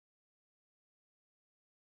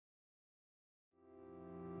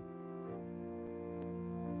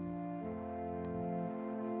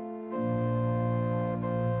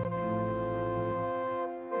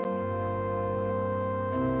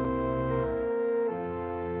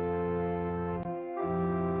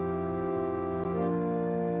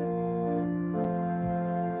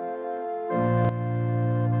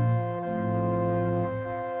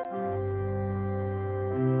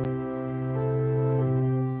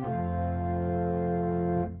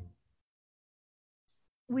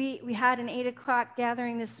we had an 8 o'clock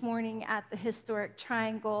gathering this morning at the historic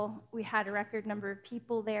Triangle. We had a record number of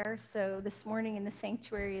people there. So this morning in the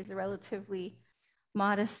sanctuary is a relatively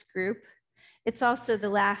modest group. It's also the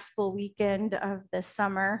last full weekend of the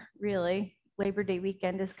summer, really. Labor Day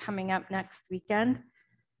weekend is coming up next weekend.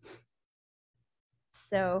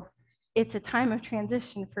 So it's a time of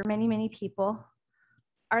transition for many, many people.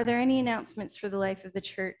 Are there any announcements for the life of the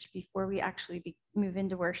church before we actually move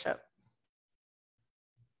into worship?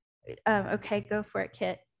 Okay, go for it,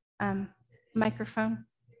 Kit. Microphone.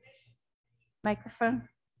 Microphone.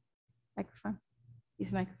 Microphone.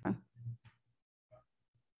 Use microphone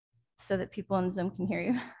so that people on Zoom can hear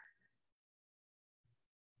you.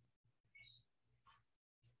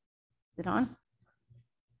 Is it on?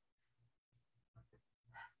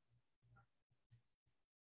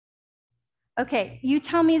 Okay, you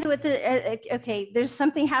tell me what the, okay, there's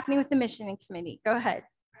something happening with the mission committee. Go ahead.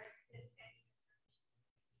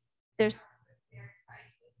 There's,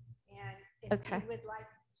 and if okay. you would like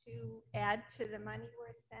to add to the money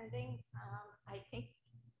we're sending, I think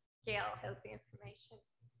Gail has the information.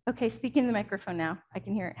 Okay, speak in the microphone now. I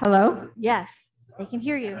can hear it. Hello? Yes, they can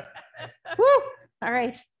hear you. Woo! All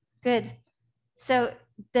right, good. So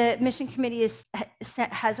the mission committee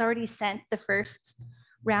has already sent the first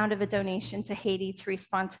round of a donation to Haiti to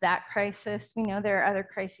respond to that crisis. We know there are other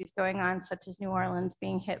crises going on, such as New Orleans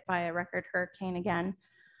being hit by a record hurricane again.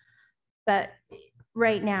 But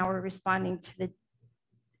right now we're responding to the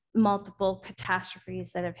multiple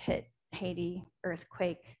catastrophes that have hit Haiti: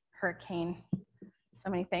 earthquake, hurricane,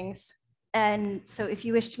 so many things. And so if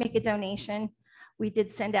you wish to make a donation, we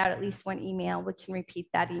did send out at least one email. We can repeat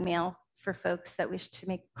that email for folks that wish to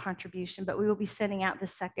make a contribution, but we will be sending out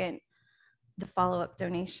the follow-up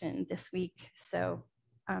donation this week. So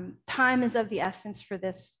time is of the essence for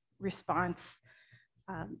this response.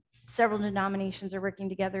 Several denominations are working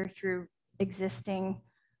together through existing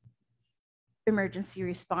emergency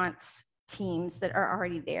response teams that are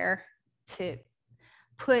already there to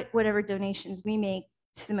put whatever donations we make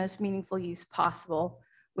to the most meaningful use possible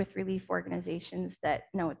with relief organizations that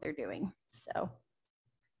know what they're doing. So,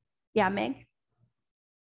 yeah, Meg?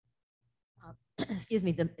 Excuse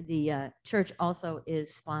me, the church also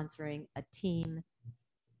is sponsoring a team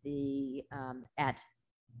for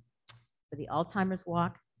the Alzheimer's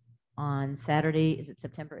Walk on Saturday. Is it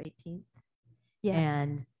September 18th? Yeah.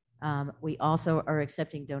 And we also are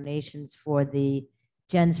accepting donations for the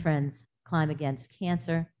Jen's Friends Climb Against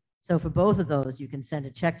Cancer. So for both of those, you can send a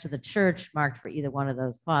check to the church marked for either one of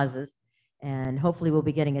those causes. And hopefully we'll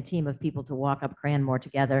be getting a team of people to walk up Cranmore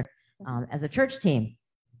together as a church team.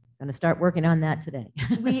 Going to start working on that today.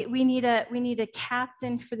 we need a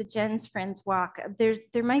captain for the Jen's Friends Walk.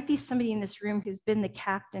 There might be somebody in this room who's been the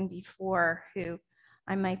captain before, who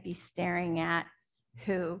I might be staring at,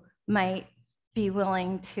 who might be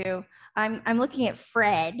willing to. I'm looking at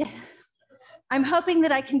Fred. I'm hoping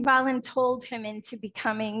that I can volunteer him into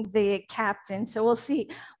becoming the captain. So we'll see.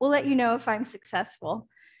 We'll let you know if I'm successful.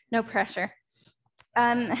 No pressure.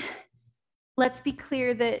 Let's be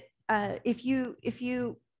clear that if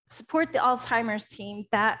you support the Alzheimer's team,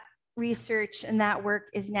 that research and that work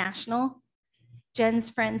is national. Jen's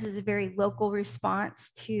Friends is a very local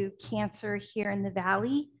response to cancer here in the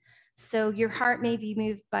Valley. So your heart may be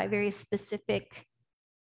moved by very specific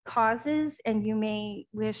causes, and you may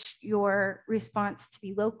wish your response to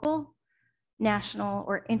be local, national,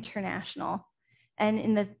 or international. And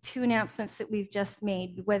in the two announcements that we've just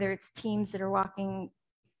made, whether it's teams that are walking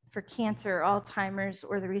for cancer, Alzheimer's,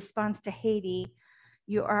 or the response to Haiti,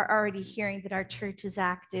 you are already hearing that our church is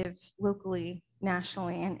active locally,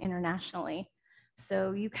 nationally, and internationally.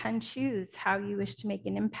 So you can choose how you wish to make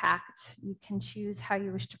an impact. You can choose how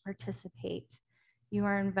you wish to participate. You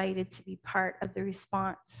are invited to be part of the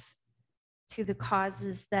response to the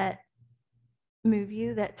causes that move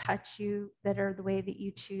you, that touch you, that are the way that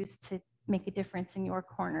you choose to make a difference in your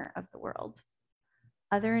corner of the world.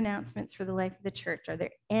 Other announcements for the life of the church. Are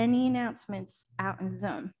there any announcements out in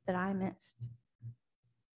Zoom that I missed?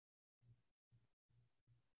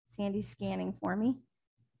 Sandy's scanning for me.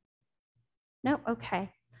 No,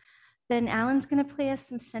 okay. Then Alan's going to play us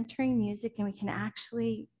some centering music, and we can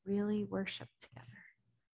actually really worship together.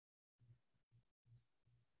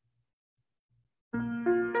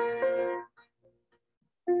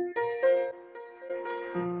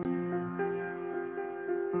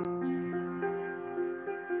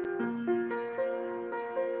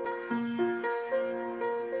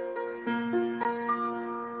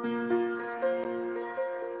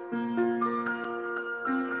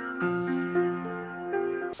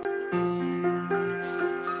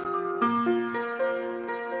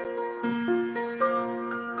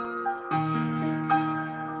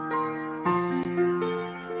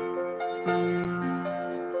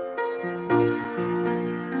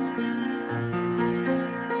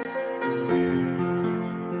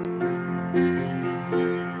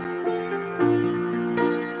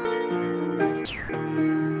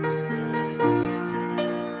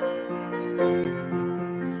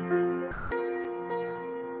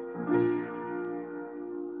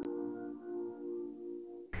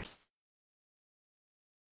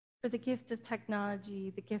 For the gift of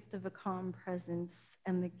technology, the gift of a calm presence,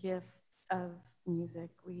 and the gift of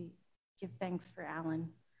music, we give thanks for Alan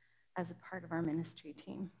as a part of our ministry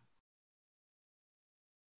team.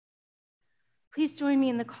 Please join me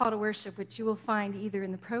in the call to worship, which you will find either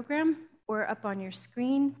in the program or up on your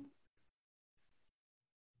screen.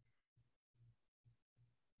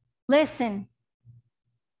 Listen.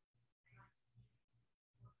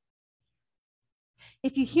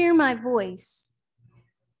 If you hear my voice,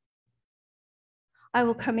 I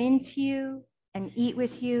will come into you and eat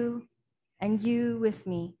with you and you with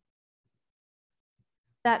me.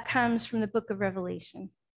 That comes from the book of Revelation.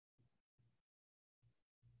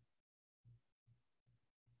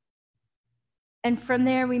 And from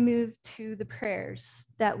there, we move to the prayers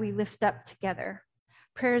that we lift up together,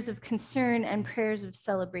 prayers of concern and prayers of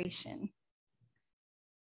celebration.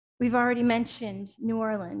 We've already mentioned New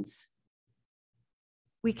Orleans.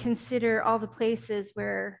 We consider all the places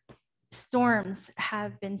where storms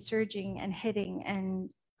have been surging and hitting and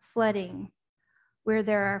flooding, where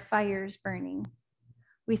there are fires burning.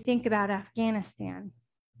 We think about Afghanistan,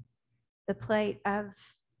 the plight of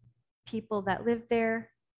people that live there,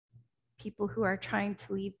 people who are trying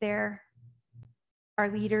to leave there,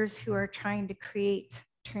 our leaders who are trying to create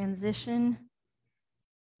transition,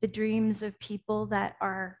 the dreams of people that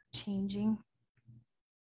are changing.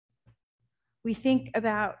 We think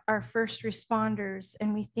about our first responders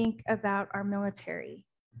and we think about our military,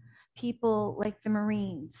 people like the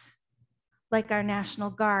Marines, like our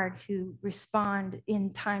National Guard who respond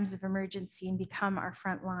in times of emergency and become our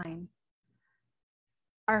front line,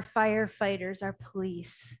 our firefighters, our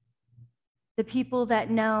police, the people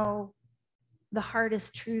that know the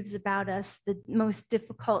hardest truths about us, the most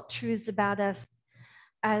difficult truths about us.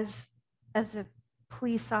 As a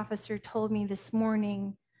police officer told me this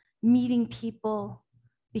morning, meeting people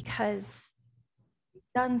because they've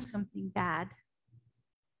done something bad.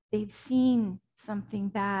 They've seen something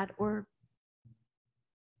bad or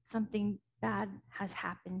something bad has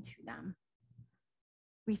happened to them.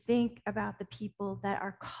 We think about the people that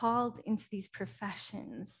are called into these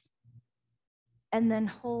professions and then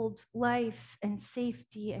hold life and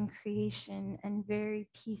safety and creation and very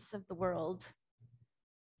peace of the world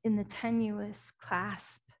in the tenuous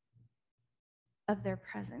clasp of their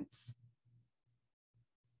presence.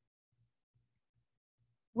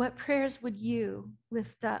 What prayers would you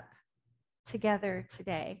lift up together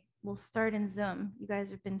today? We'll start in Zoom. You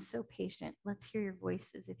guys have been so patient. Let's hear your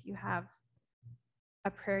voices if you have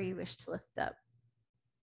a prayer you wish to lift up.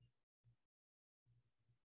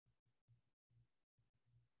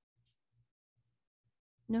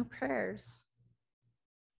 No prayers.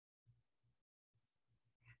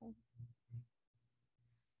 Okay.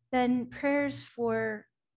 Then prayers for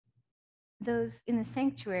those in the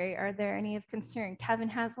sanctuary. Are there any of concern? Kevin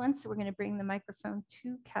has one, so we're going to bring the microphone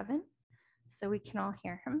to Kevin so we can all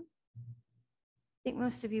hear him. I think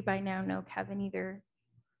most of you by now know Kevin either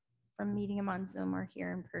from meeting him on Zoom or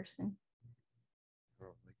here in person.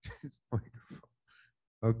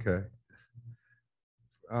 Okay.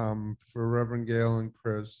 For Reverend Gail and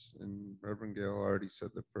Chris, and Reverend Gail already said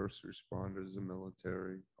the first responders, the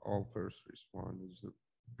military, all first responders, the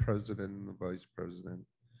president and the vice president,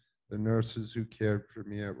 the nurses who cared for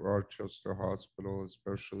me at Rochester Hospital,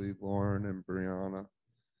 especially Lauren and Brianna,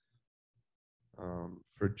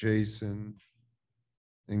 for Jason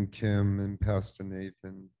and Kim and Pastor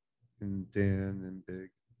Nathan and Dan and Big.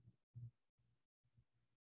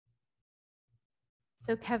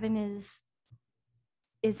 So Kevin is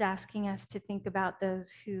asking us to think about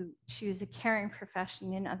those who choose a caring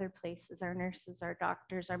profession in other places, our nurses, our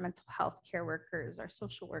doctors, our mental health care workers, our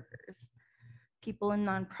social workers, people in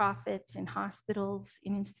nonprofits, in hospitals,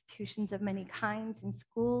 in institutions of many kinds, in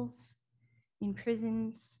schools, in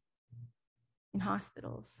prisons, in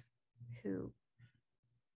hospitals, who,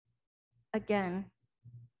 again,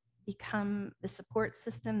 become the support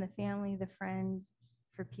system, the family, the friend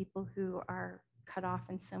for people who are cut off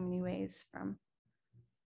in so many ways from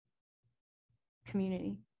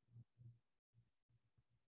community.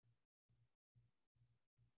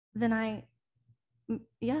 Then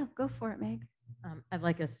yeah, go for it, Meg. I'd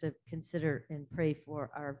like us to consider and pray for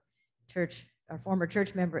our former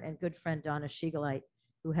church member and good friend, Donna Shiegelite,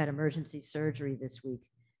 who had emergency surgery this week,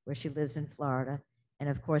 where she lives in Florida. And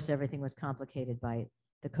of course, everything was complicated by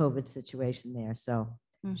the COVID situation there. So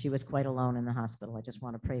she was quite alone in the hospital. I just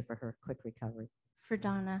want to pray for her quick recovery. For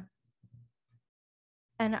Donna.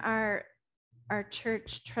 And our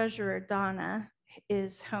church treasurer, Donna,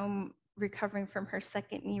 is home recovering from her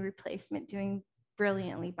second knee replacement, doing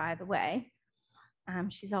brilliantly, by the way.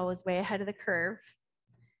 She's always way ahead of the curve.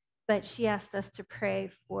 but she asked us to pray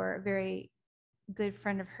for a very good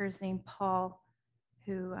friend of hers named Paul,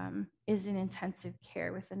 who is in intensive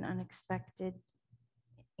care with an unexpected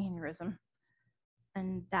aneurysm.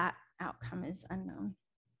 And that outcome is unknown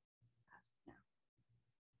as of now.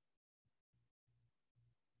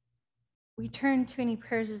 We turn to any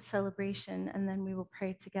prayers of celebration, and then we will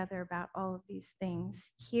pray together about all of these things.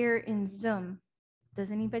 Here in Zoom,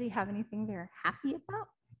 does anybody have anything they're happy about?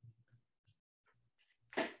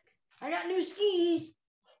 I got new skis.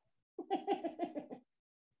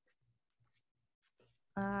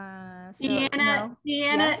 So, Deanna, no.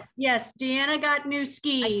 Deanna, Yes? yes, Deanna got new I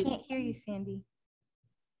skis. can't hear you, Sandy.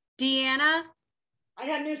 Deanna I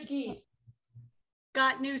got new skis.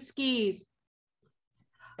 got new skis.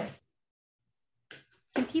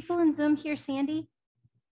 Can people in Zoom hear Sandy?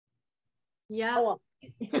 Yeah. Oh, well.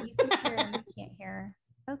 You can hear her, we can't hear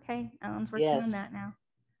her. Okay, Alan's working on Yes. that now.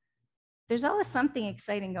 There's always something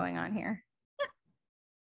exciting going on here.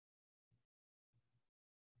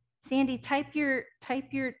 Sandy, type your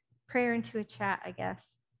prayer into a chat, I guess,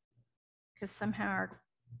 because somehow our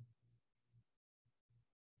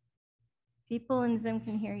people in Zoom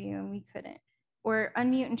can hear you and we couldn't. Or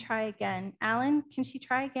unmute and try again. Alan, can she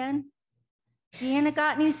try again? Deanna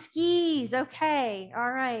got new skis. Okay,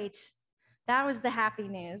 all right. That was the happy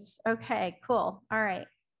news. Okay, cool. All right.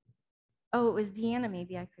 Oh, it was Deanna.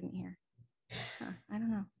 Maybe I couldn't hear. Huh, I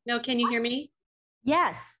don't know. No, can you hear me?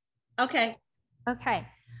 Yes. Okay. Okay.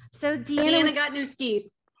 So Deanna got new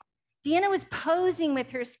skis. Deanna was posing with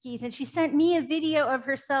her skis, and she sent me a video of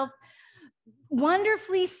herself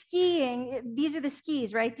wonderfully skiing. These are the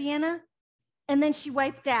skis, right, Deanna? And then she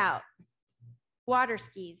wiped out. Water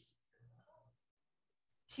skis.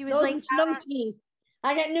 She was Those like, are snow skis.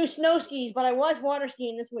 I got new snow skis, but I was water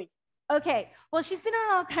skiing this week. okay, well, she's been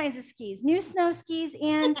on all kinds of skis, new snow skis,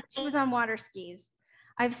 and she was on water skis.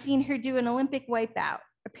 I've seen her do an Olympic wipeout,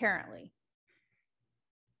 apparently,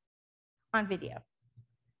 on video.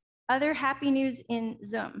 Other happy news in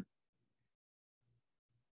Zoom.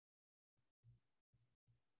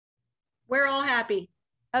 We're all happy.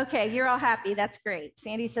 Okay, you're all happy. That's great.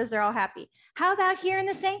 Sandy says they're all happy. How about here in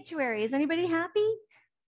the sanctuary? Is anybody happy?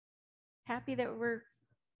 Happy that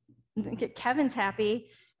Kevin's happy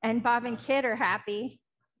and Bob and Kit are happy.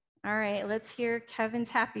 All right, let's hear Kevin's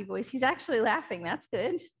happy voice. He's actually laughing. That's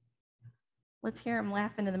good. Let's hear him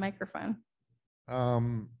laugh into the microphone.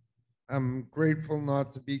 I'm grateful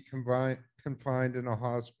not to be confined in a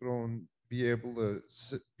hospital and be able to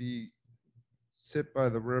sit by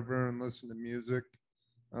the river and listen to music.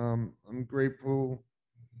 I'm grateful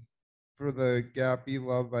for the gappy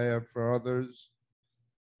love I have for others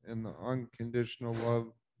and the unconditional love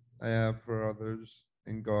I have for others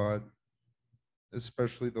and God,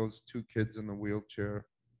 especially those two kids in the wheelchair.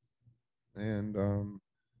 And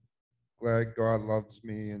glad God loves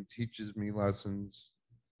me and teaches me lessons.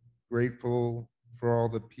 Grateful for all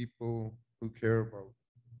the people who care about me.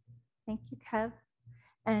 Thank you, Kev.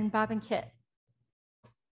 And Bob and Kit.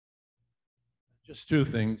 Just two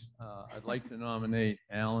things. I'd like to nominate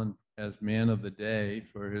Alan as Man of the Day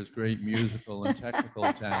for his great musical and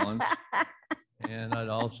technical talents. And I'd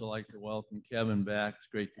also like to welcome Kevin back. It's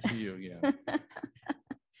great to see you again.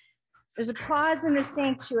 There's applause in the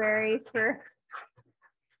sanctuary for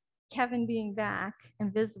Kevin being back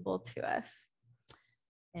and visible to us.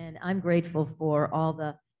 And I'm grateful for all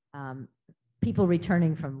the people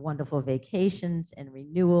returning from wonderful vacations and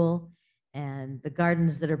renewal, and the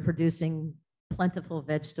gardens that are producing plentiful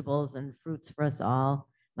vegetables and fruits for us all.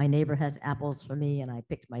 My neighbor has apples for me, and I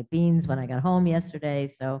picked my beans when I got home yesterday.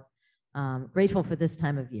 So grateful for this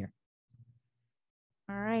time of year.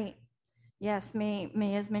 All right. Yes,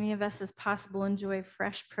 may as many of us as possible enjoy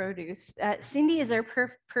fresh produce. Cindy is our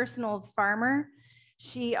personal farmer.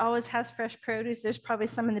 She always has fresh produce. There's probably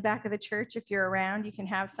some in the back of the church. If you're around, you can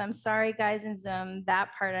have some. Sorry, guys in Zoom, that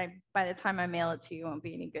part, by the time I mail it to you, won't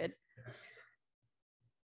be any good.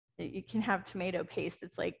 You can have tomato paste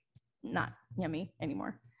that's like not yummy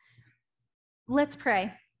anymore. Let's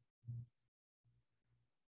pray.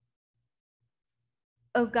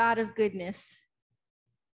 O God of goodness,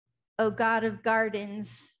 O God of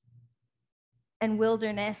gardens and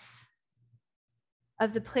wilderness,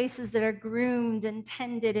 of the places that are groomed and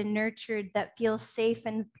tended and nurtured, that feel safe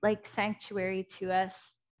and like sanctuary to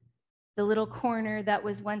us. The little corner that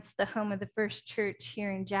was once the home of the first church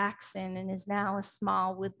here in Jackson and is now a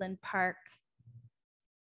small woodland park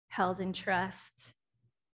held in trust.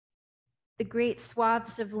 The great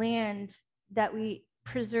swaths of land that we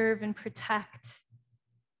preserve and protect.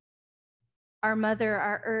 Our mother,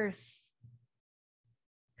 our earth,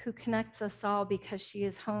 who connects us all because she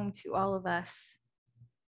is home to all of us.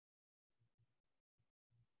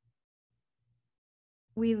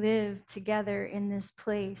 we live together in this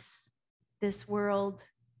place, this world,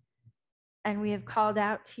 and we have called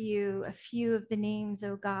out to you a few of the names,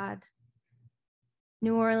 oh God.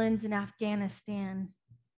 New Orleans and Afghanistan,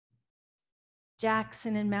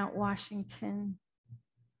 Jackson and Mount Washington,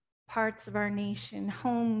 parts of our nation,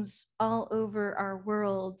 homes all over our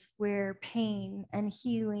world where pain and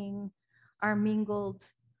healing are mingled,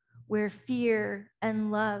 where fear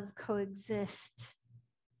and love coexist,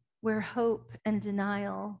 where hope and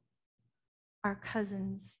denial are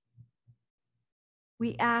cousins.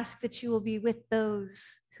 We ask that you will be with those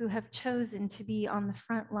who have chosen to be on the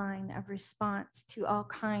front line of response to all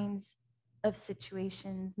kinds of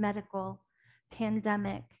situations, medical,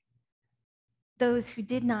 pandemic, those who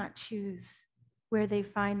did not choose where they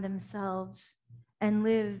find themselves and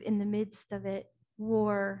live in the midst of it,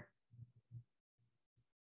 war,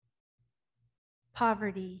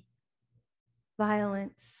 poverty,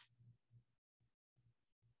 violence,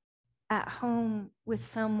 at home with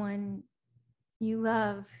someone you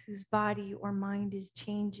love whose body or mind is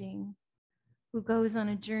changing, who goes on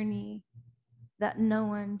a journey that no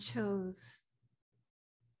one chose,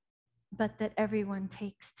 but that everyone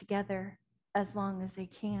takes together as long as they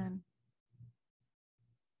can.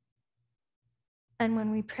 And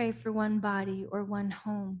when we pray for one body or one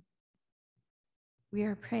home, we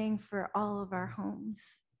are praying for all of our homes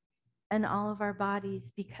and all of our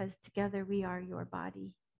bodies, because together we are your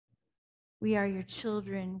body. We are your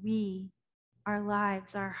children. We, our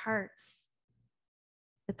lives, our hearts,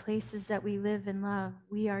 the places that we live and love,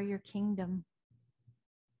 we are your kingdom.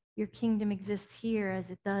 Your kingdom exists here as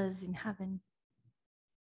it does in heaven.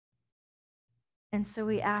 And so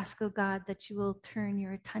we ask, oh God, that you will turn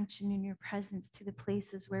your attention and your presence to the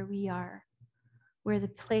places where we are, where the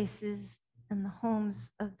places and the homes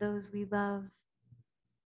of those we love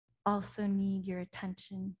also need your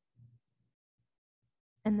attention.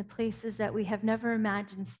 And the places that we have never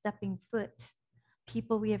imagined stepping foot,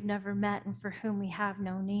 people we have never met and for whom we have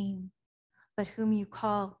no name, but whom you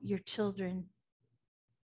call your children.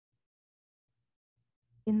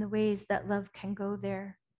 In the ways that love can go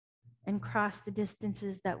there and cross the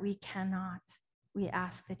distances that we cannot, we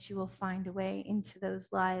ask that you will find a way into those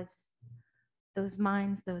lives, those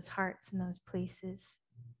minds, those hearts, and those places.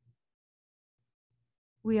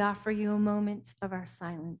 We offer you a moment of our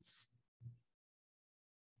silence.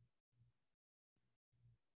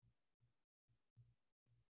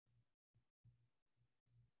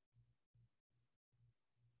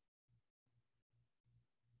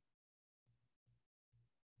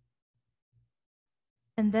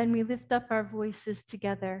 And then we lift up our voices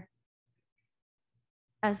together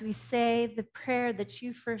as we say the prayer that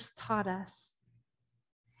you first taught us.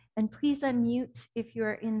 And please unmute if you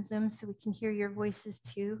are in Zoom so we can hear your voices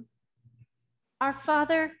too. Our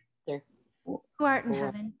Father, who art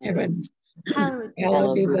in heaven, hallowed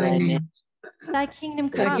Hallowed be thy name. thy kingdom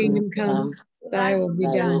Thy come, kingdom come, thy will be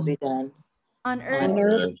Thy will done be done on on earth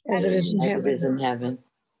earth as it is in as it is heaven. in heaven.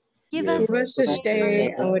 Give us Give us this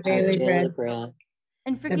day our daily bread, and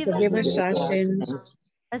and forgive forgive us us our sins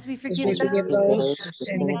as we as forgive we those forgive who those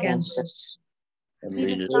sin who sin against us. And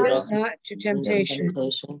Lead lead us us Lead not us not to into temptation,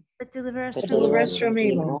 temptation, but deliver us but from deliver deliver us us from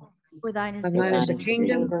evil. For thine is For the thine is the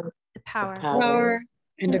kingdom, kingdom, the power, power,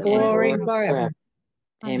 and the and glory glory forever.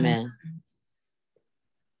 Amen.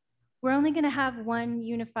 We're only going to have one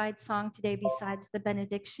unified song today besides the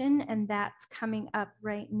benediction, and that's coming up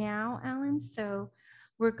right now, Alan. So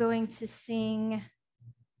we're going to sing,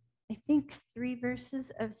 I think, 3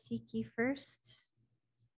 verses of Seek Ye First.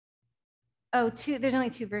 Oh, two, there's only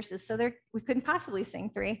 2 verses, so we couldn't possibly sing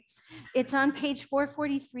 3. It's on page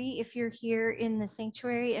 443 if you're here in the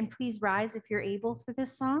sanctuary, and please rise if you're able for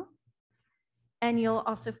this song. And you'll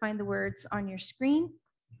also find the words on your screen.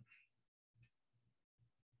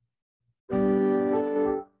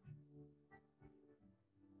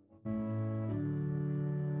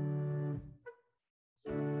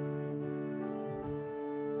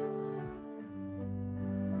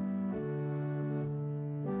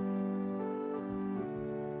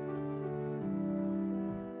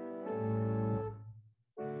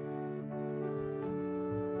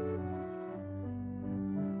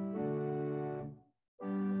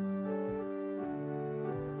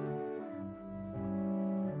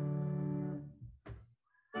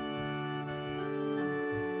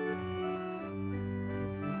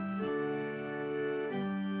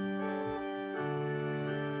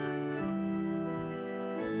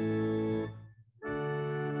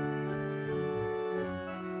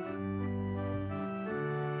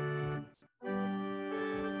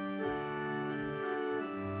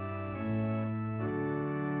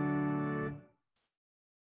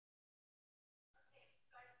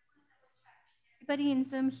 everybody in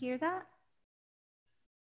Zoom hear that?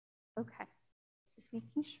 Okay, just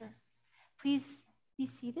making sure. Please be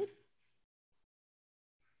seated.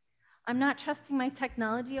 I'm not trusting my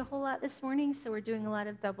technology a whole lot this morning, so we're doing a lot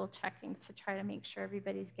of double checking to try to make sure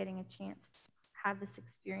everybody's getting a chance to have this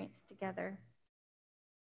experience together.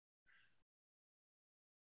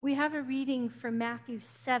 We have a reading from Matthew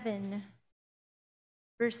 7,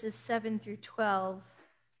 verses 7 through 12.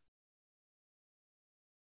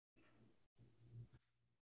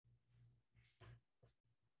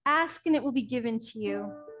 Ask and it will be given to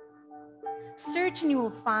you. Search and you will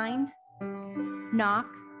find. Knock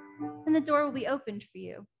and the door will be opened for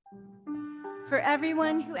you. For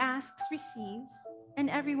everyone who asks receives, and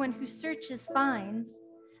everyone who searches finds,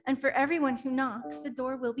 and for everyone who knocks, the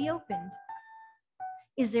door will be opened.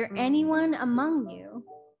 Is there anyone among you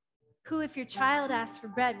who, if your child asks for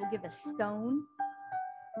bread, will give a stone?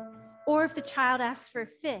 Or if the child asks for a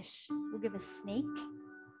fish, will give a snake?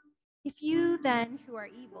 If you then, who are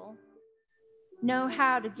evil, know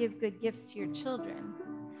how to give good gifts to your children,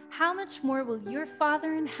 how much more will your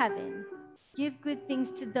Father in heaven give good things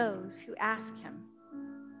to those who ask him?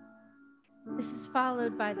 This is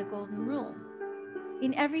followed by the golden rule.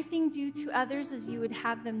 In everything, do to others as you would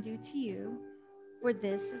have them do to you, for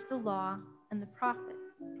this is the law and the prophets.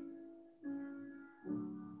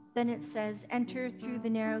 Then it says, enter through the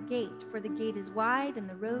narrow gate, for the gate is wide and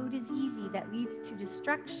the road is easy that leads to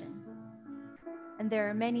destruction, and there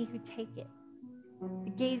are many who take it.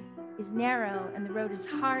 The gate is narrow and the road is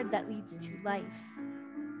hard that leads to life,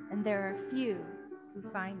 and there are few who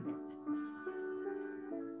find it.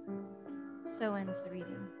 So ends the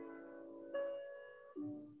reading.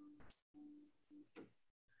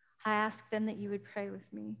 I ask then that you would pray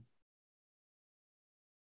with me.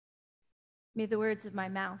 May the words of my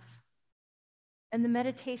mouth and the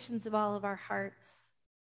meditations of all of our hearts,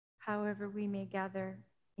 however we may gather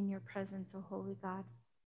in your presence, O holy God,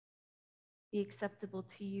 be acceptable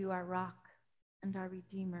to you, our rock and our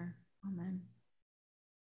Redeemer. Amen.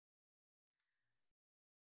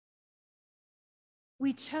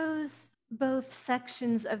 We chose both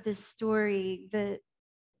sections of this story, the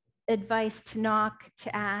advice to knock,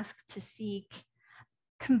 to ask, to seek,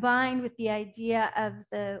 combined with the idea of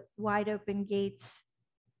the wide open gate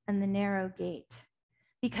and the narrow gate,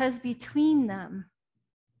 because between them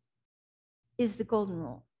is the golden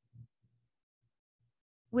rule,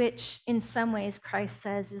 which in some ways Christ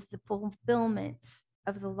says is the fulfillment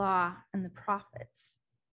of the law and the prophets.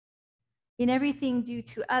 In everything, do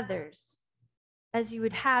to others as you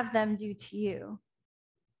would have them do to you.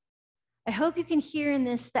 I hope you can hear in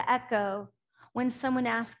this the echo when someone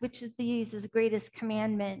asked which of these is the greatest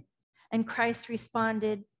commandment, and Christ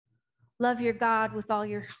responded, love your God with all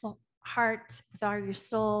your heart, with all your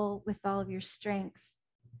soul, with all of your strength,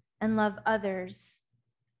 and love others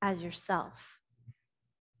as yourself.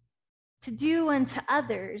 To do unto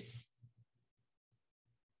others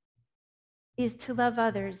is to love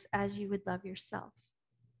others as you would love yourself.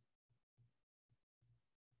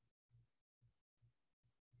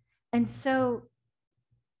 And so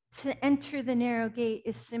to enter the narrow gate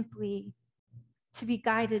is simply to be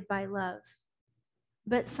guided by love.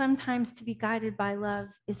 But sometimes to be guided by love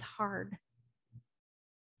is hard.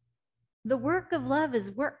 The work of love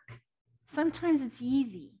is work. Sometimes it's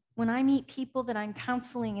easy. When I meet people that I'm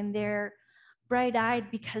counseling and they're bright-eyed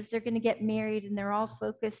because they're going to get married and they're all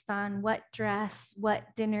focused on what dress, what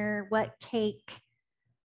dinner, what cake,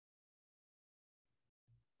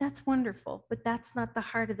 that's wonderful, but that's not the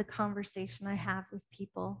heart of the conversation I have with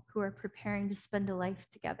people who are preparing to spend a life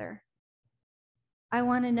together. I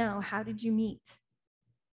want to know, how did you meet?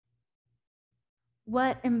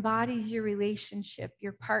 What embodies your relationship,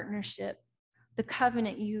 your partnership, the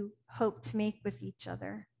covenant you hope to make with each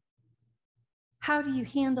other? How do you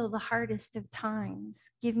handle the hardest of times?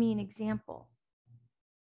 Give me an example.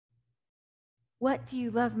 What do you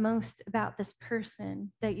love most about this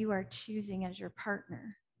person that you are choosing as your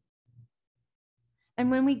partner? And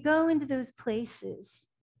when we go into those places,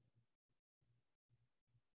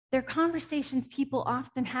 they're conversations people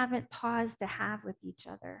often haven't paused to have with each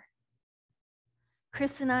other.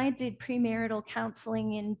 Chris and I did premarital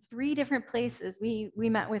counseling in 3 different places. We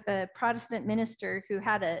met with a Protestant minister who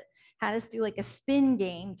had us do like a spin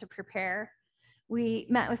game to prepare. We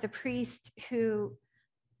met with a priest who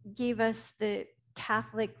gave us the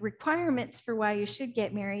Catholic requirements for why you should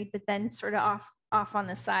get married, but then sort of off on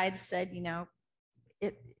the side said, you know,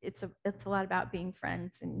 it's a lot about being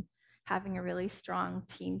friends and having a really strong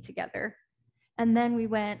team together. And then we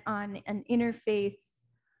went on an interfaith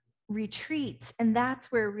retreat. And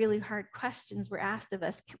that's where really hard questions were asked of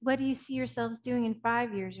us. What do you see yourselves doing in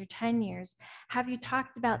 5 years or 10 years? Have you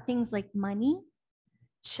talked about things like money,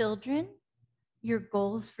 children, your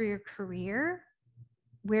goals for your career,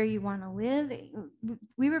 where you want to live?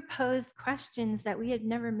 We were posed questions that we had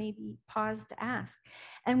never maybe paused to ask.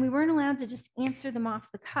 And we weren't allowed to just answer them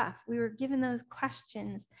off the cuff. We were given those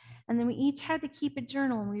questions, and then we each had to keep a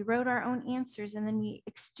journal, and we wrote our own answers, and then we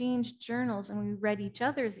exchanged journals, and we read each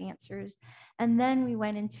other's answers, and then we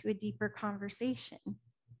went into a deeper conversation.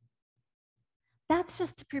 That's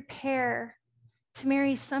just to prepare to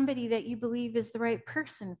marry somebody that you believe is the right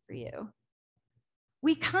person for you.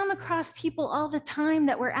 We come across people all the time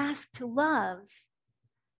that we're asked to love,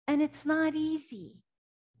 and it's not easy.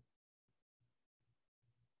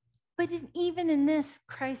 But even in this,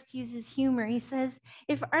 Christ uses humor. He says,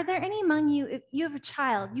 are there any among you, if you have a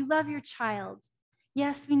child, you love your child.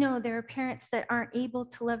 Yes, we know there are parents that aren't able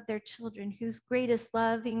to love their children, whose greatest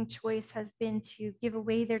loving choice has been to give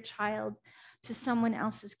away their child to someone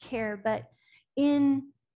else's care. But in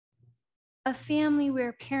a family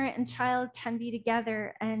where parent and child can be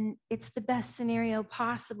together and it's the best scenario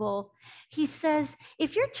possible, he says,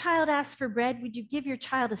 if your child asks for bread, would you give your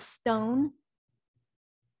child a stone?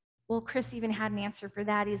 Well, Chris even had an answer for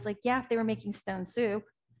that. He's like, yeah, if they were making stone soup,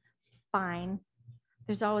 fine.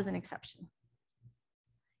 There's always an exception.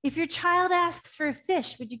 If your child asks for a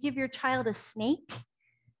fish, would you give your child a snake?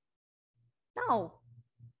 No.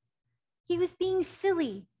 He was being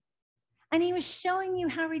silly. And he was showing you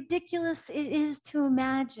how ridiculous it is to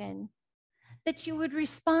imagine that you would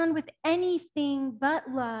respond with anything but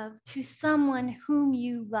love to someone whom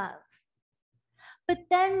you love. But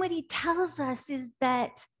then what he tells us is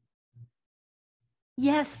that,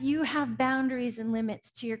 yes, you have boundaries and limits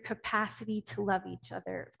to your capacity to love each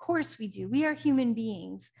other. Of course we do. We are human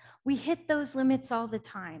beings. We hit those limits all the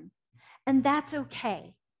time, and that's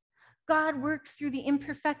okay. God works through the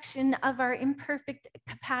imperfection of our imperfect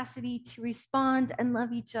capacity to respond and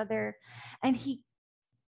love each other. And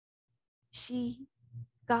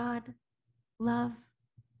God, love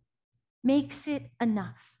makes it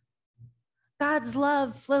enough. God's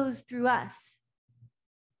love flows through us.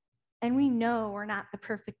 And we know we're not the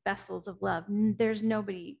perfect vessels of love. There's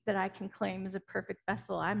nobody that I can claim is a perfect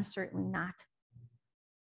vessel. I'm certainly not.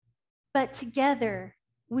 But together,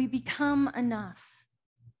 we become enough.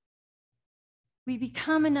 We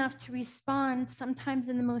become enough to respond, sometimes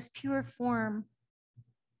in the most pure form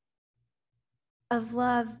of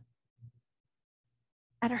love,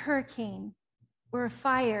 at a hurricane or a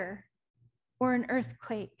fire or an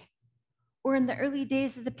earthquake or in the early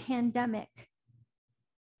days of the pandemic.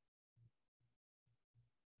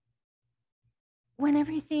 When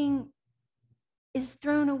everything is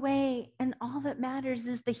thrown away and all that matters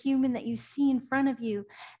is the human that you see in front of you,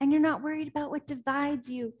 and you're not worried about what divides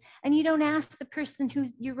you, and you don't ask the person who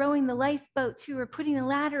you're rowing the lifeboat to or putting a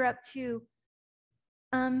ladder up to,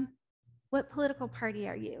 what political party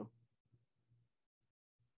are you?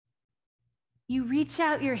 You reach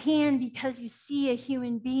out your hand because you see a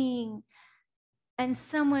human being, and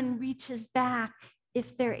someone reaches back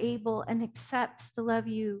if they're able and accepts the love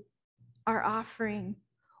you are offering.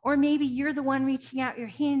 Or maybe you're the one reaching out your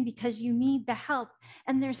hand because you need the help,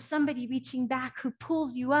 and there's somebody reaching back who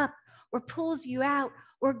pulls you up or pulls you out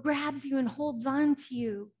or grabs you and holds on to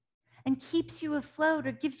you and keeps you afloat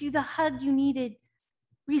or gives you the hug you needed,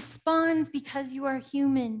 responds because you are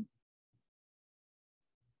human.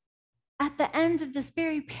 At the end of this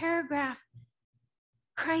very paragraph,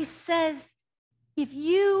 Christ says, if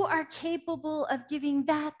you are capable of giving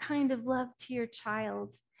that kind of love to your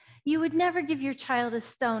child, you would never give your child a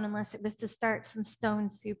stone unless it was to start some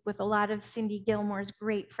stone soup with a lot of Cindy Gilmore's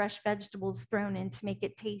great fresh vegetables thrown in to make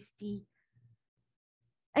it tasty.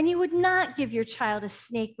 And you would not give your child a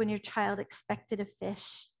snake when your child expected a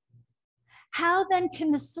fish. How then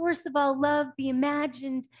can the source of all love be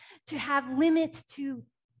imagined to have limits to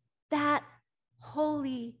that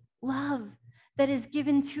holy love that is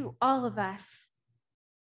given to all of us?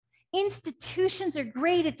 Institutions are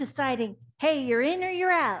great at deciding, hey, you're in or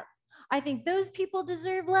you're out. I think those people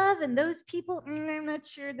deserve love, and those people, I'm not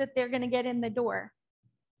sure that they're going to get in the door.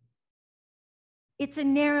 It's a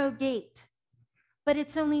narrow gate, but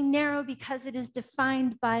it's only narrow because it is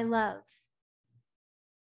defined by love.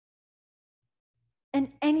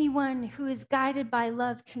 And anyone who is guided by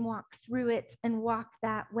love can walk through it and walk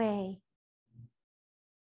that way.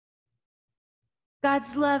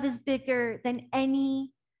 God's love is bigger than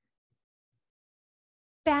any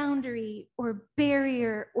boundary or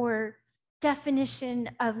barrier or definition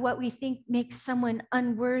of what we think makes someone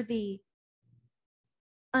unworthy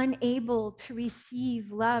unable to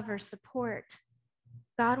receive love or support,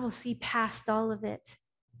 God will see past all of it.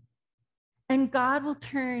 And God will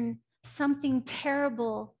turn something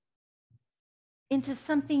terrible into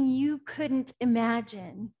something you couldn't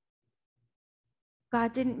imagine.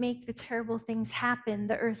 God didn't make the terrible things happen,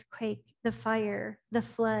 the earthquake, the fire, the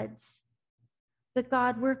floods. But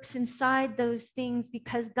God works inside those things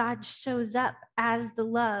because God shows up as the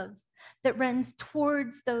love that runs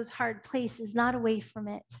towards those hard places, not away from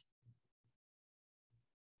it,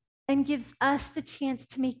 and gives us the chance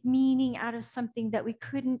to make meaning out of something that we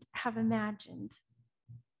couldn't have imagined.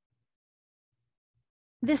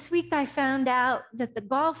 This week, I found out that the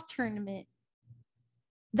golf tournament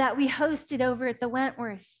that we hosted over at the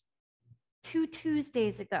Wentworth 2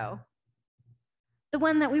 Tuesdays ago, the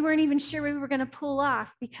one that we weren't even sure we were going to pull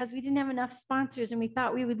off because we didn't have enough sponsors and we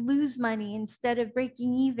thought we would lose money instead of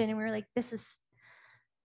breaking even. And we were like,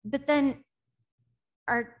 but then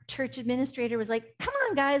our church administrator was like, come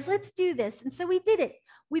on, guys, let's do this. And so we did it.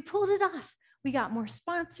 We pulled it off. We got more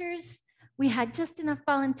sponsors. We had just enough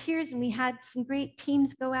volunteers and we had some great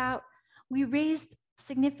teams go out. We raised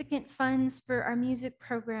significant funds for our music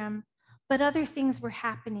program, but other things were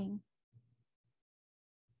happening.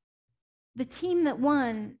 The team that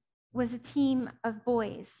won was a team of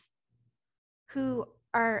boys who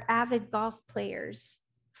are avid golf players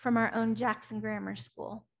from our own Jackson Grammar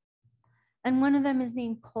School. And one of them is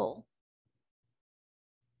named Cole.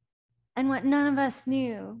 And what none of us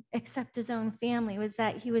knew, except his own family, was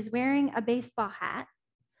that he was wearing a baseball hat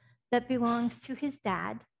that belongs to his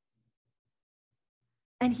dad.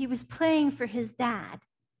 And he was playing for his dad.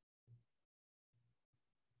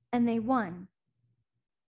 And they won.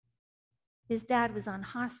 His dad was on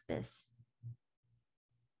hospice.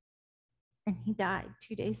 And he died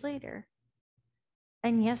 2 days later.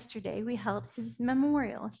 And yesterday we held his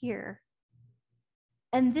memorial here.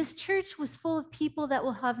 And this church was full of people that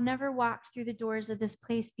will have never walked through the doors of this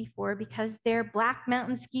place before because they're Black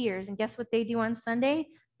Mountain skiers. And guess what they do on Sunday?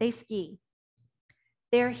 They ski.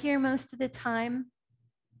 They're here most of the time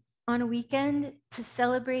on a weekend to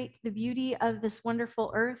celebrate the beauty of this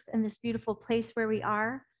wonderful earth and this beautiful place where we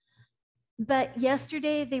are. But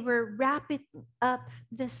yesterday they were wrapping up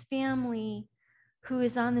this family who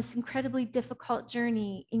is on this incredibly difficult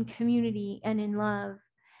journey in community and in love.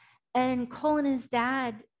 And Cole and his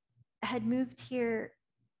dad had moved here,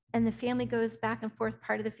 and the family goes back and forth.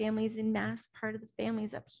 Part of the family's in Mass, part of the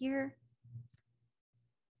family's up here.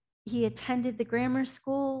 He attended the grammar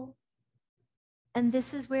school, and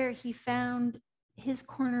this is where he found his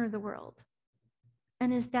corner of the world.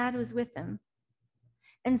 And his dad was with him.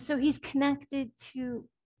 And so he's connected to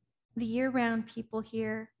the year-round people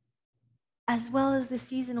here, as well as the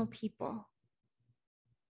seasonal people.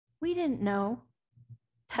 We didn't know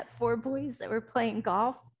that 4 boys that were playing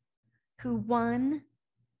golf who won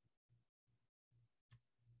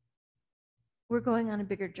were going on a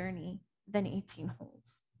bigger journey than 18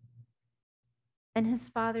 holes. And his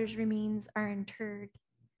father's remains are interred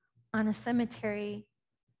on a cemetery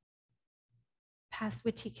past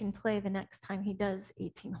which he can play the next time he does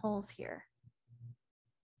 18 holes here.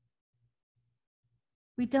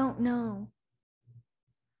 We don't know,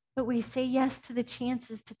 but we say yes to the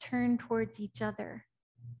chances to turn towards each other.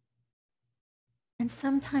 And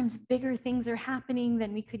sometimes bigger things are happening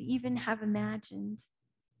than we could even have imagined.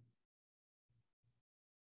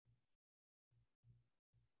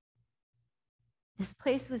 This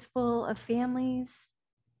place was full of families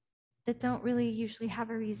that don't really usually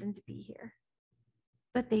have a reason to be here,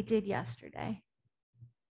 but they did yesterday.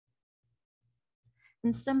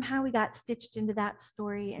 And somehow we got stitched into that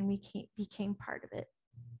story and we became part of it.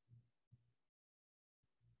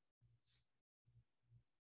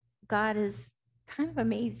 God is kind of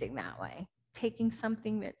amazing that way, taking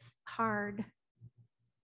something that's hard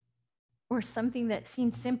or something that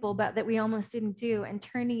seemed simple but that we almost didn't do and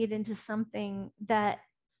turning it into something that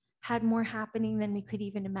had more happening than we could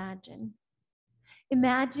even imagine.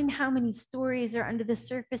 Imagine how many stories are under the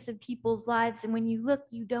surface of people's lives, and when you look,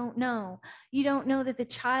 you don't know. You don't know that the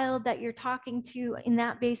child that you're talking to in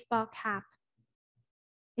that baseball cap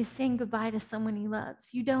is saying goodbye to someone he loves.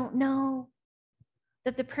 You don't know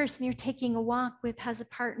that the person you're taking a walk with has a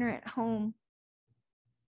partner at home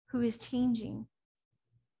who is changing.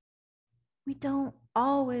 We don't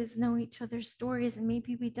always know each other's stories, and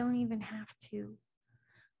maybe we don't even have to,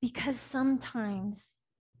 because sometimes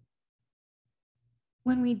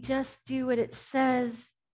when we just do what it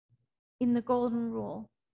says in the golden rule,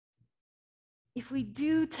 if we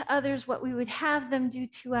do to others what we would have them do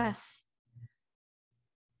to us,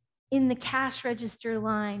 in the cash register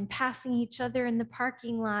line, passing each other in the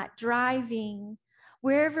parking lot, driving,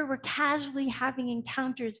 Wherever we're casually having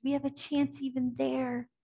encounters, we have a chance even there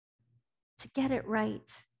to get it right,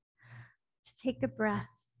 to take a breath,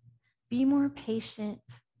 be more patient,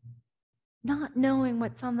 not knowing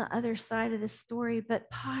what's on the other side of the story, but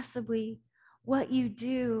possibly what you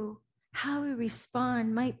do, how we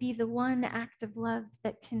respond might be the one act of love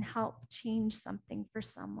that can help change something for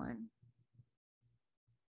someone.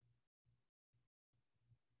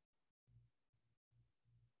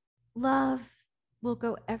 Love will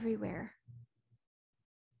go everywhere,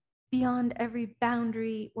 beyond every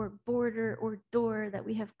boundary or border or door that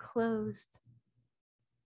we have closed,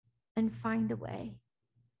 and find a way.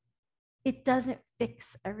 It doesn't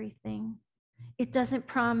fix everything. It doesn't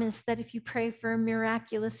promise that if you pray for a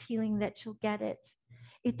miraculous healing that you'll get it.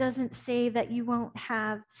 It doesn't say that you won't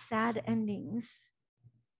have sad endings.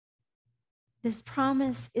 This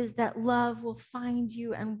promise is that love will find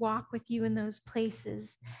you and walk with you in those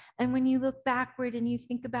places. And when you look backward and you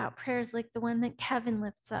think about prayers like the one that Kevin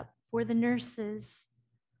lifts up for the nurses,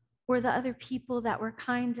 or the other people that were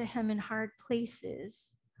kind to him in hard places,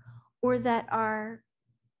 or that are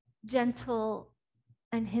gentle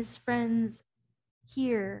and his friends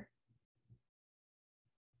here,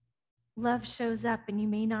 love shows up, and you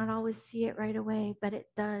may not always see it right away, but it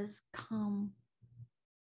does come.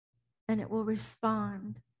 And it will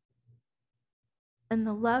respond. And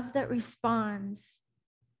the love that responds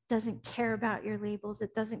doesn't care about your labels.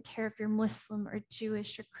 It doesn't care if you're Muslim or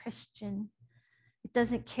Jewish or Christian. It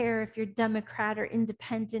doesn't care if you're Democrat or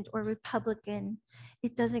independent or Republican.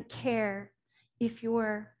 It doesn't care if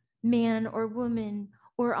you're man or woman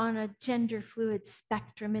or on a gender fluid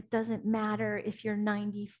spectrum. It doesn't matter if you're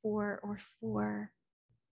 94 or 4.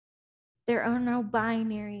 There are no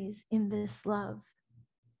binaries in this love.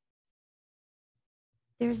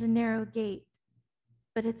 There's a narrow gate,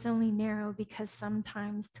 but it's only narrow because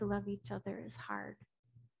sometimes to love each other is hard.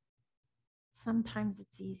 Sometimes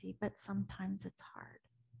it's easy, but sometimes it's hard.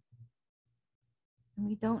 And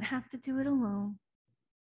we don't have to do it alone.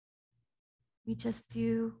 We just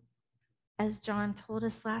do, as John told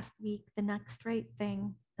us last week, the next right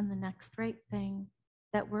thing and the next right thing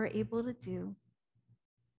that we're able to do.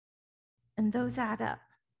 And those add up.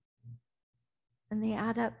 And they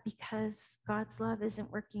add up because God's love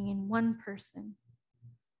isn't working in one person,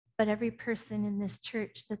 but every person in this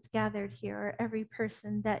church that's gathered here, or every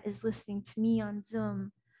person that is listening to me on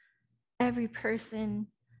Zoom, every person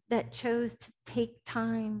that chose to take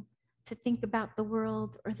time to think about the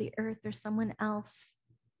world or the earth or someone else.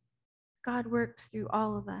 God works through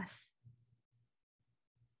all of us.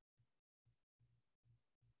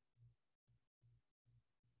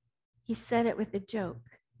 He said it with a joke,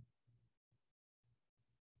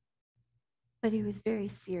 but he was very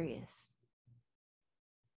serious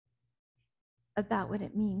about what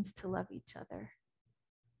it means to love each other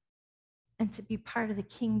and to be part of the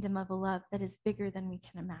kingdom of a love that is bigger than we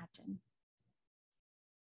can imagine.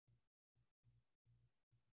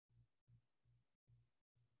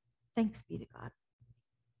 Thanks be to God.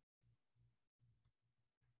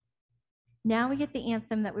 Now we get the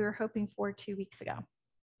anthem that we were hoping for 2 weeks ago.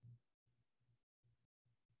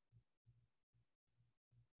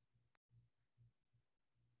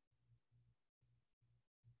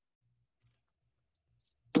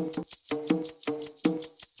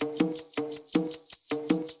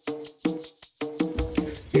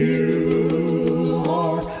 You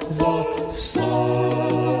are the Son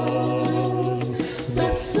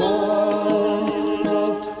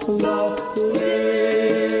of the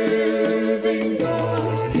living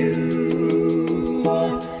God. You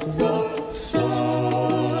are the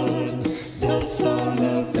Son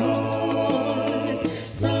of God,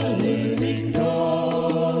 the living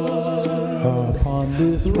God. Upon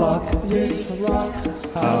this rock,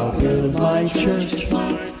 I'll build my church,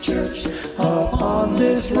 Upon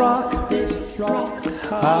this rock,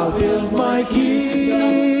 I'll build my kingdom.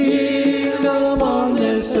 On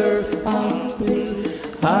this earth, I'll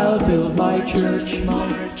build my church.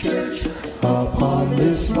 Upon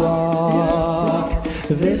this rock,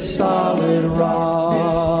 this solid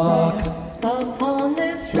rock. Upon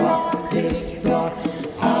this rock,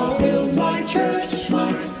 I'll build my church.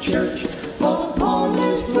 Upon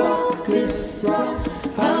this rock,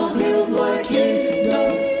 I'll build my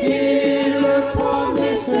kingdom. Here upon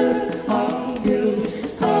this earth, I'll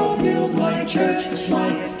build my church.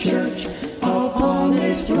 Upon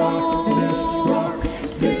this rock,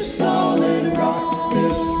 this solid rock,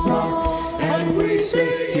 and we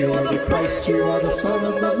say, you are the Christ, you are the Son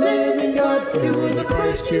of the living God. You are the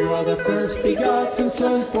Christ, you are the first begotten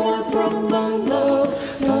Son, born from the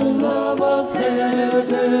love of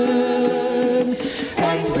heaven.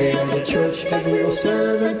 And find. We are the church and we will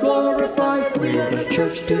serve and glorify. We are the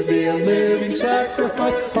church to be a living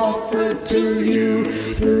sacrifice offered to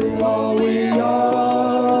you through all we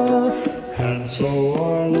are. And so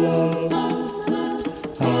our love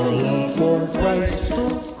for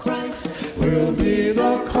Christ will be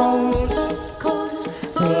the cause,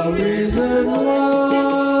 the reason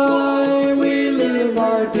why we live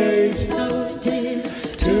our days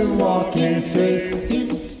to walk in faith,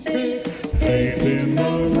 faith in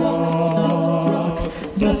the rock,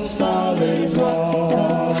 the solid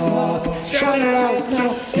rock. Shout it out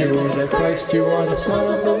now. You are the Christ, you are the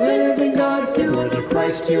Son of the living God. You are the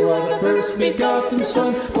Christ, you are the first begotten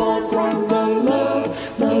Son, born from the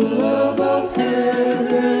love of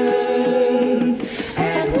heaven.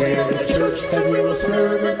 And we are the church, and we will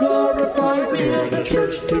serve and glorify. We are the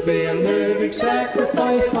church to be a living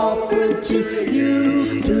sacrifice offered to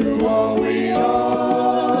you through all we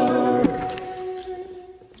are.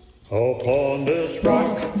 Upon this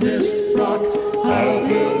rock, I'll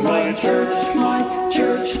build my church, my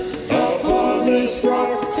church. Upon this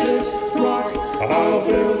rock, I'll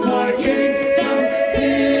build my kingdom.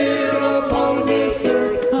 Here upon this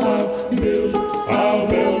earth, I'll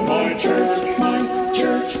build my church, my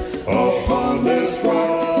church. Upon this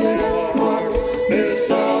rock, this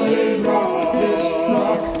solid rock,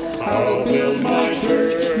 I'll build my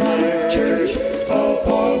church, my church.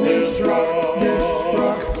 Upon this rock,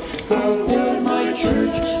 I'll build my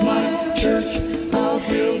church, my church. I'll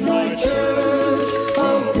build my church,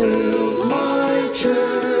 I'll build my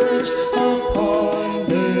church upon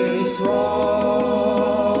this rock.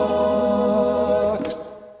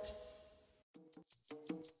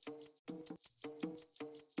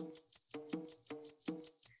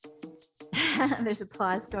 There's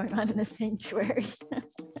applause going on in the sanctuary.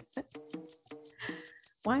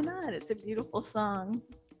 Why not? It's a beautiful song.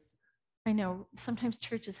 I know sometimes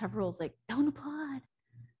churches have rules like don't applaud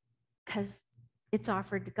because it's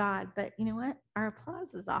offered to God, but you know what? Our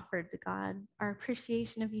applause is offered to God. Our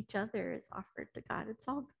appreciation of each other is offered to God. It's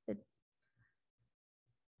all good.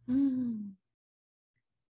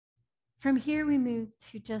 From here, we move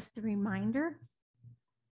to just the reminder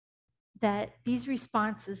that these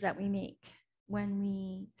responses that we make when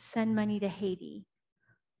we send money to Haiti,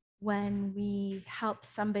 when we help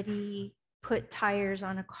somebody put tires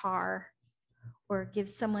on a car, or give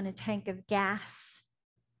someone a tank of gas,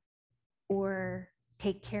 or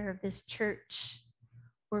take care of this church,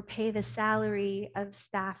 or pay the salary of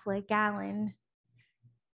staff like Alan,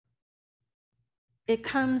 it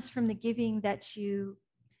comes from the giving that you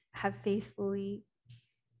have faithfully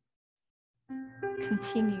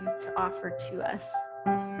continued to offer to us.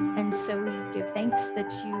 And so we give thanks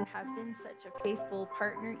that you have been such a faithful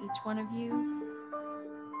partner, each one of you,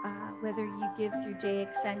 whether you give through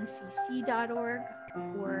jxncc.org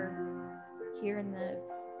or here in the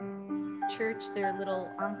church, there are little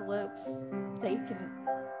envelopes that you can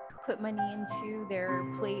put money into. There are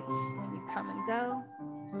plates when you come and go.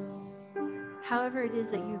 However it is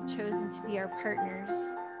that you've chosen to be our partners,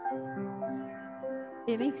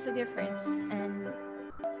 it makes a difference. And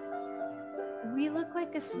we look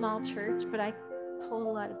like a small church, but I told a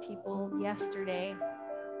lot of people yesterday,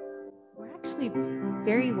 we're actually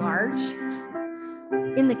very large.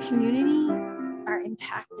 In the community, our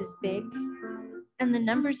impact is big. And the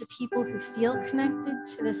numbers of people who feel connected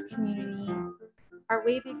to this community are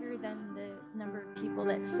way bigger than the number of people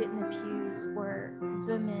that sit in the pews or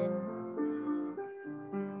Zoom in.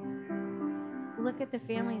 Look at the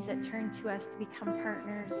families that turn to us to become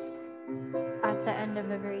partners at the end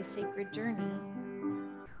of a very sacred journey.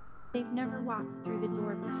 They've never walked through the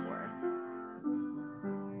door before.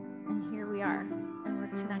 And here we are, and we're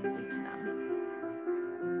connected to them.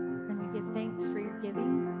 And we give thanks for your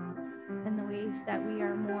giving and the ways that we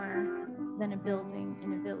are more than a building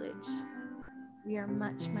in a village. We are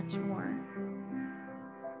much, much more.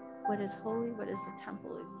 What is holy, what is the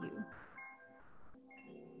temple is you.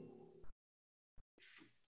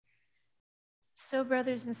 So,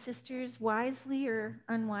 brothers and sisters, wisely or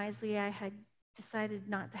unwisely, I had decided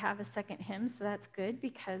not to have a second hymn, so that's good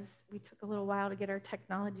because we took a little while to get our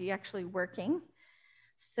technology actually working.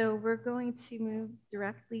 So we're going to move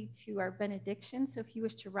directly to our benediction. So if you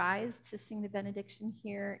wish to rise to sing the benediction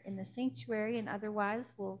here in the sanctuary, and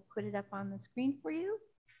otherwise we'll put it up on the screen for you,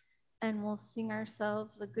 and we'll sing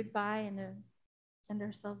ourselves a goodbye and send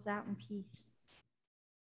ourselves out in peace.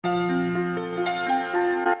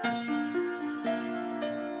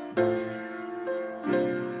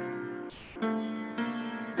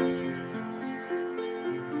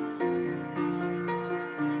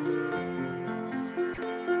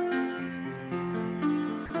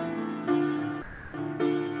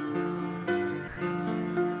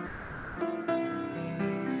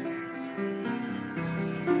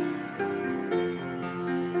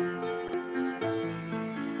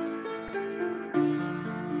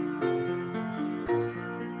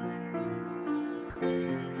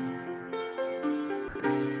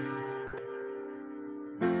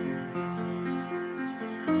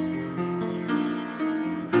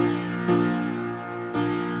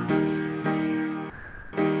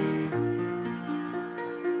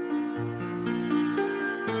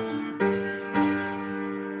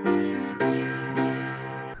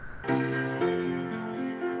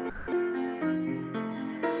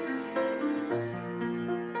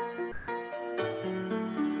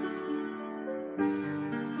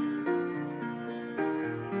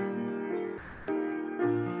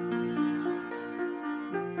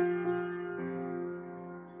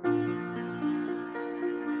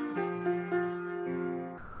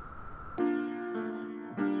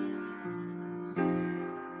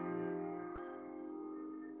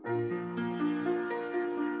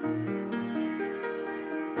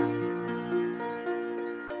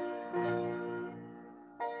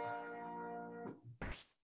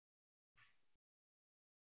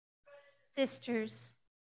 Sisters,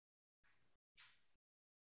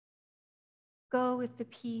 go with the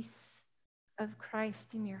peace of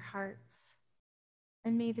Christ in your hearts,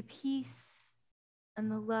 and may the peace and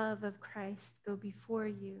the love of Christ go before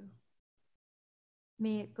you.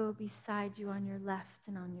 May it go beside you on your left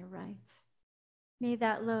and on your right. May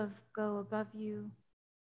that love go above you.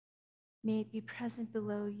 May it be present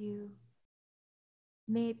below you.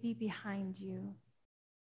 May it be behind you.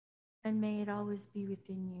 And may it always be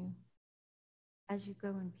within you as you go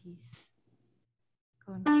in peace.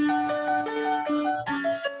 Go in peace.